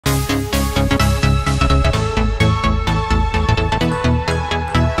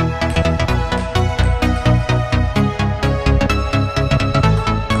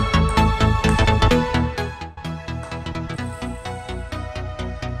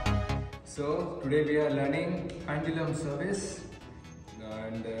So today we are learning pendulum service,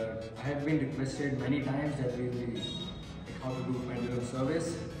 and I have been requested many times that we will be how to do pendulum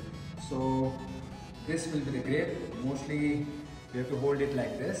service. So this will be the grip. Mostly we have to hold it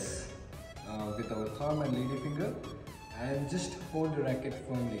like this with our thumb and lady finger, and just hold the racket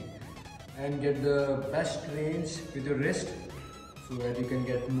firmly and get the best range with your wrist so that you can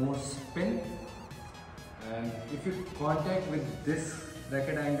get more spin. And if you contact with this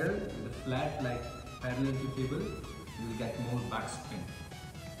racket angle with the flat like parallel to table, you will get more back spin.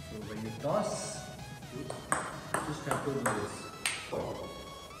 So when you toss, you just have to do this. So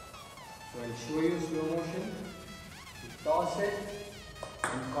I'll show you slow motion. You toss it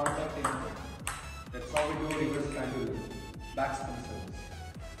and contact it. That's how we do reverse pendulum, back spin service.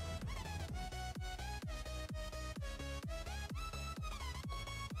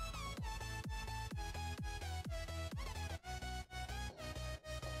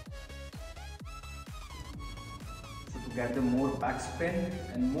 To get the more backspin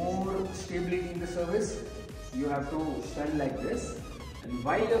and more stability in the service, you have to stand like this, and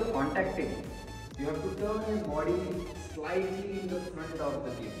while you're contacting, you have to turn your body slightly in the front of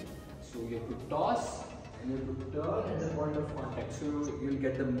the game. So you have to toss and you have to turn at the point of contact, so you'll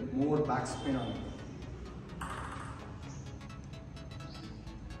get the more backspin on it.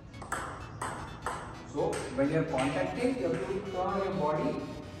 So when you're contacting, you have to turn your body.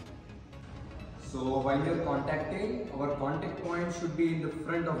 So while you're contacting, our contact point should be in the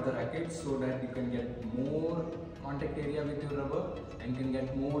front of the racket so that you can get more contact area with your rubber and can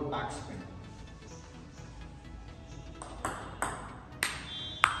get more backspin.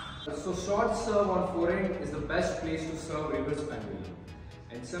 So short serve on forehand is the best place to serve reverse pendulum.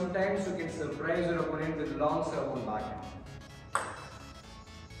 And sometimes you can surprise your opponent with long serve on backhand.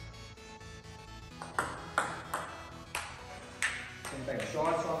 Sometimes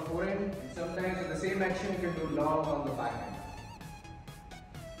shorts on forehand, and sometimes in the same action you can do long on the backhand.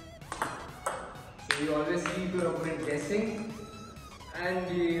 So you always keep your opponent guessing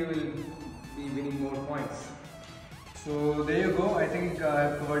and you will be winning more points. So there you go. I think I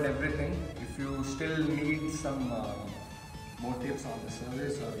have covered everything. If you still need some more tips on the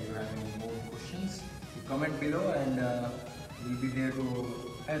service, or you have any more questions, you comment below and we'll be there to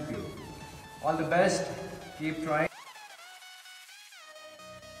help you. All the best. Keep trying.